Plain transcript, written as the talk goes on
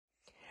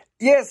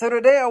Yeah, so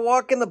today I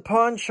walk in the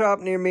pawn shop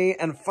near me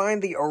and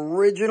find the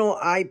original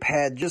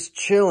iPad just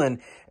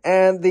chilling.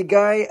 And the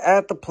guy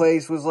at the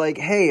place was like,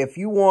 hey, if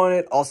you want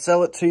it, I'll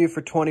sell it to you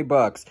for 20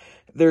 bucks.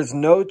 There's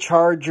no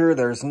charger,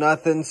 there's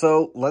nothing,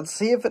 so let's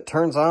see if it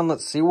turns on,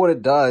 let's see what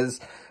it does.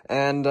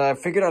 And I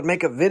figured I'd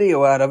make a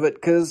video out of it,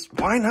 because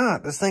why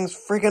not? This thing's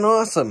freaking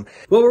awesome.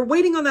 While we're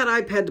waiting on that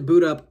iPad to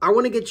boot up, I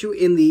want to get you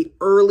in the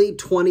early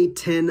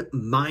 2010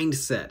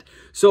 mindset.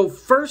 So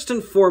first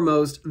and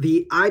foremost,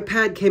 the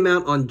iPad came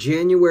out on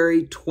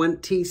January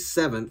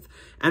 27th,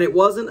 and it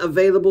wasn't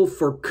available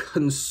for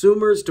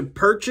consumers to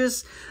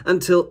purchase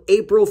until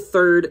April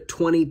 3rd,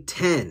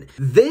 2010.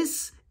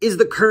 This is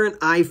the current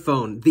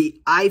iPhone, the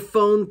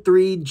iPhone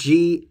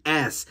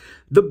 3GS.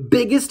 The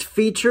biggest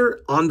feature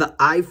on the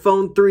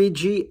iPhone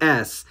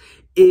 3GS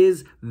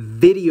is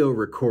video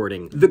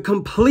recording. The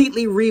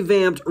completely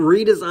revamped,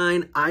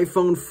 redesigned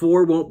iPhone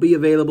 4 won't be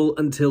available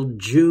until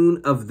June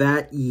of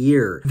that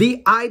year.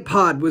 The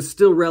iPod was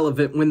still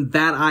relevant when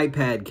that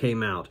iPad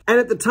came out. And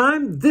at the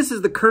time, this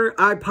is the current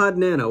iPod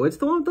Nano. It's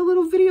the one with the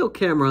little video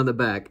camera on the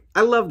back.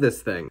 I love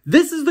this thing.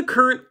 This is the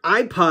current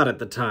iPod at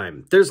the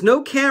time. There's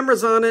no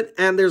cameras on it,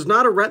 and there's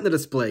not a Retina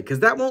display, because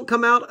that won't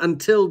come out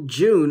until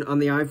June on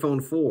the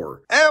iPhone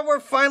 4. And we're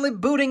finally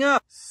booting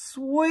up.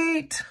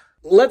 Sweet.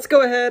 Let's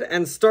go ahead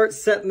and start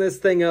setting this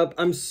thing up.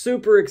 I'm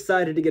super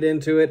excited to get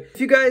into it. If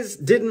you guys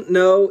didn't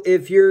know,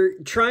 if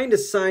you're trying to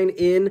sign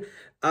in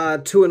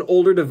to an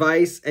older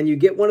device and you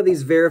get one of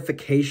these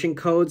verification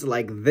codes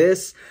like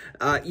this,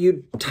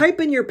 you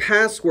type in your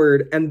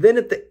password, and then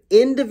at the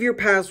end of your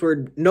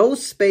password, no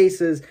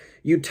spaces,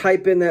 you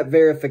type in that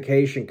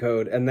verification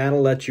code, and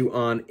that'll let you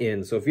on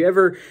in. So if you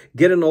ever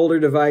get an older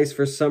device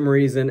for some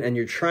reason and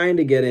you're trying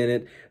to get in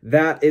it,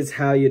 that is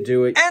how you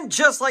do it. And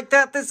just like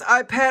that, this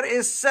iPad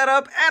is set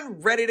up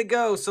and ready to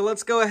go. So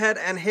let's go ahead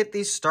and hit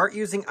the Start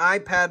Using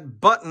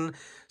iPad button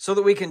so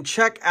that we can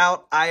check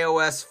out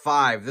iOS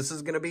 5. This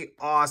is going to be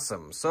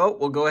awesome. So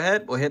we'll go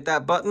ahead, we'll hit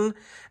that button,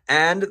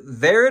 and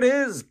there it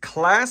is,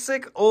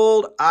 classic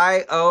old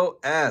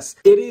iOS.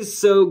 It is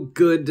so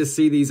good to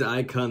see these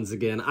icons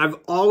again. I've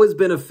always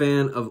been a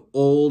fan of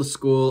old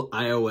school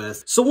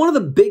iOS. So one of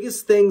the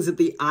biggest things that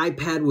the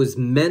iPad was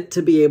meant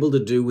to be able to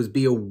do was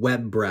be a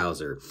web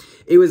browser.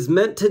 It was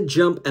meant to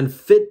jump and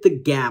fit the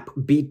gap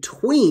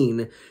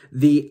between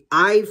the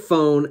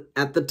iPhone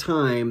at the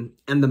time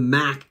and the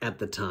Mac at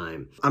the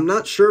time. I'm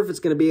not sure if it's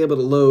going to be able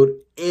to load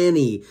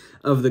any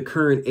of the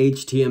current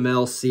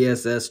HTML,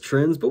 CSS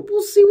trends, but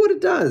we'll see what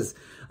it does.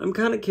 I'm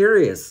kind of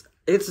curious.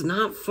 It's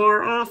not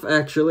far off,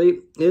 actually.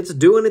 It's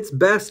doing its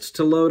best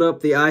to load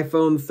up the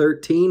iPhone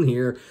 13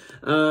 here.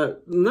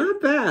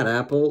 Not bad,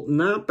 Apple.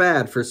 Not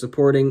bad for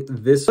supporting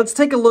this. Let's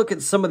take a look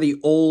at some of the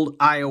old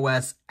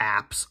iOS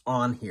apps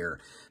on here.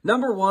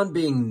 Number one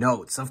being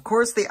Notes. Of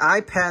course, the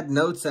iPad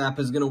Notes app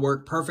is going to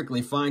work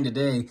perfectly fine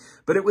today,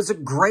 but it was a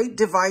great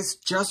device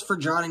just for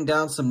jotting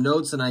down some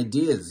notes and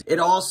ideas. It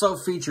also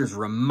features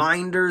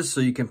reminders,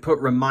 so you can put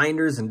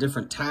reminders and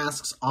different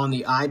tasks on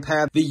the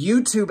iPad. The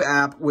YouTube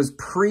app was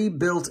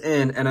pre-built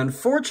in, and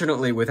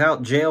unfortunately,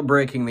 without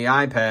jailbreaking the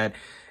iPad,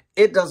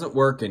 it doesn't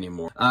work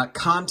anymore.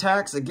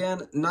 Contacts,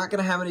 again, not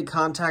going to have any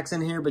contacts in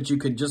here, but you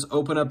could just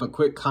open up a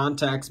quick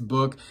contacts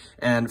book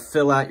and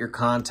fill out your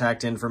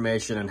contact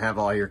information and have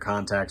all your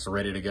contacts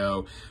ready to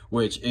go,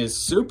 which is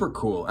super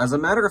cool. As a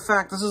matter of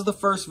fact, this is the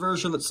first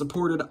version that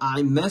supported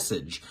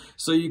iMessage,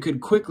 so you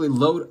could quickly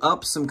load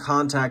up some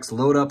contacts,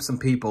 load up some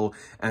people,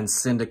 and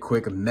send a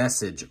quick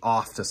message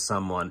off to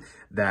someone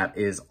that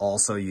is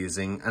also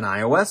using an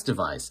iOS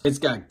device. It's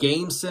got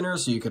Game Center,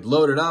 so you could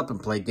load it up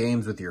and play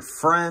games with your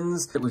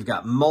friends. We've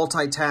got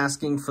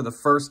multitasking for the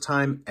first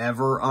time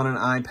ever on an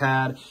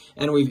iPad,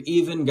 and we've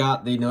even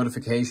got the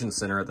notification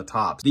center at the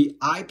top. The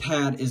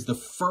iPad is the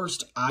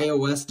first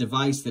iOS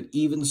device that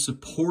even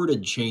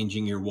supported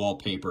changing your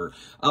wallpaper.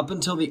 Up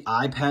until the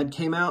iPad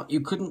came out,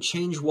 you couldn't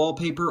change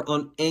wallpaper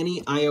on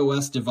any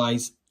iOS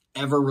device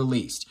ever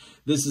released.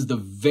 This is the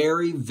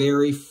very,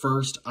 very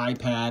first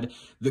iPad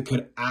that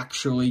could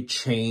actually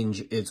change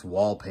its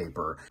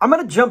wallpaper. I'm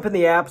going to jump in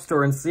the App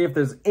Store and see if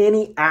there's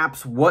any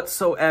apps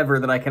whatsoever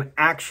that I can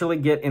actually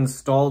get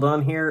installed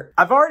on here.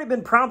 I've already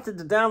been prompted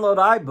to download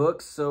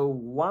iBooks, so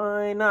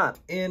why not?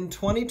 In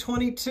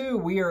 2022,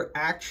 we are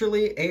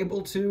actually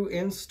able to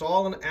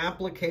install an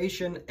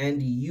application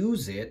and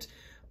use it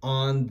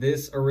on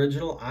this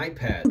original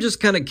iPad. I'm just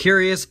kind of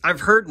curious.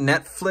 I've heard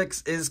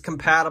Netflix is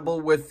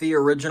compatible with the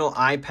original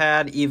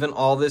iPad even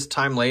all this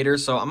time later,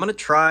 so I'm gonna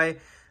try.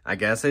 I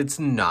guess it's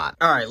not.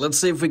 All right, let's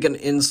see if we can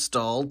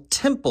install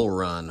Temple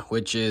Run,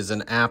 which is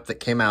an app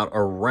that came out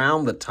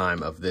around the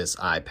time of this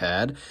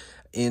iPad.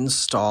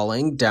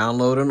 Installing,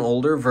 download an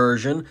older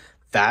version.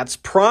 That's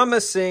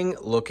promising,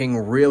 looking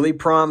really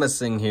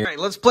promising here. All right,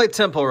 let's play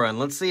Temple Run.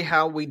 Let's see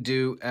how we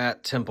do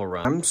at Temple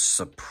Run. I'm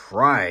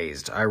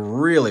surprised. I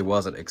really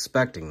wasn't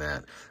expecting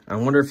that. I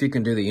wonder if you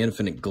can do the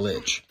infinite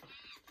glitch.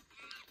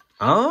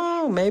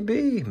 Oh,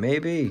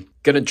 maybe.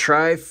 Gonna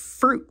try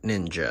Fruit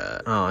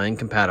Ninja. Oh,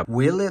 incompatible.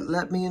 Will it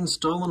let me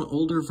install an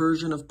older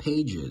version of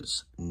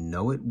Pages?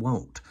 No, it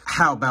won't.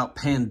 How about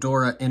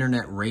Pandora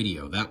Internet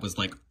Radio? That was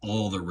like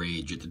all the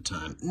rage at the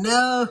time.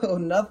 No,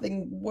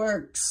 nothing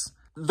works.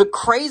 The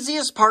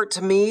craziest part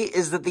to me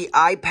is that the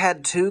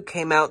iPad 2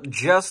 came out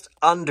just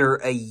under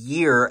a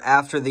year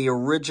after the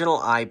original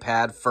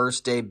iPad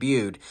first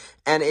debuted,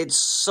 and it's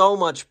so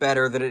much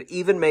better that it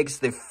even makes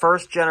the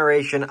first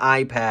generation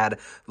iPad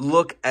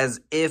look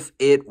as if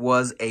it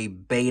was a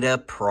beta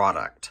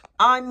product.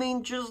 I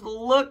mean, just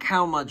look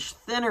how much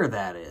thinner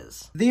that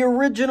is. The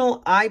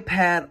original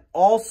iPad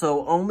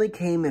also only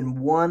came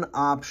in one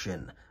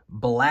option,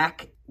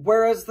 black,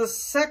 whereas the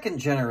second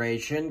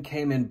generation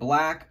came in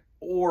black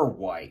or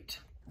white.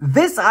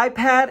 This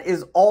iPad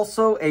is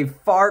also a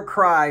far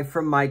cry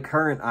from my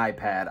current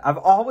iPad. I've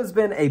always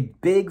been a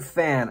big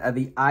fan of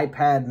the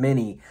iPad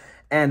mini,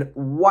 and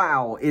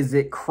wow, is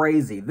it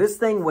crazy. This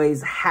thing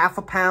weighs half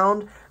a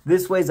pound,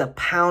 this weighs 1.5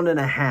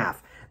 pounds.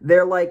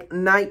 They're like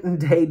night and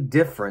day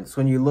difference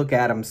when you look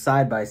at them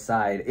side by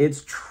side.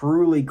 It's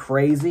truly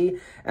crazy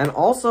and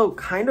also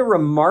kind of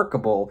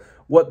remarkable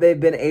what they've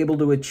been able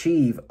to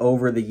achieve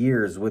over the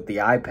years with the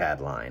iPad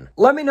line.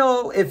 Let me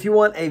know if you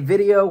want a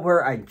video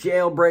where I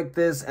jailbreak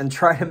this and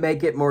try to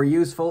make it more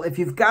useful. If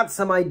you've got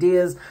some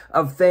ideas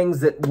of things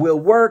that will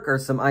work or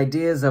some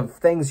ideas of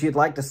things you'd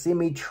like to see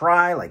me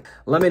try, like,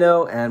 let me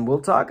know and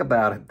we'll talk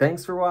about it.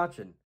 Thanks for watching.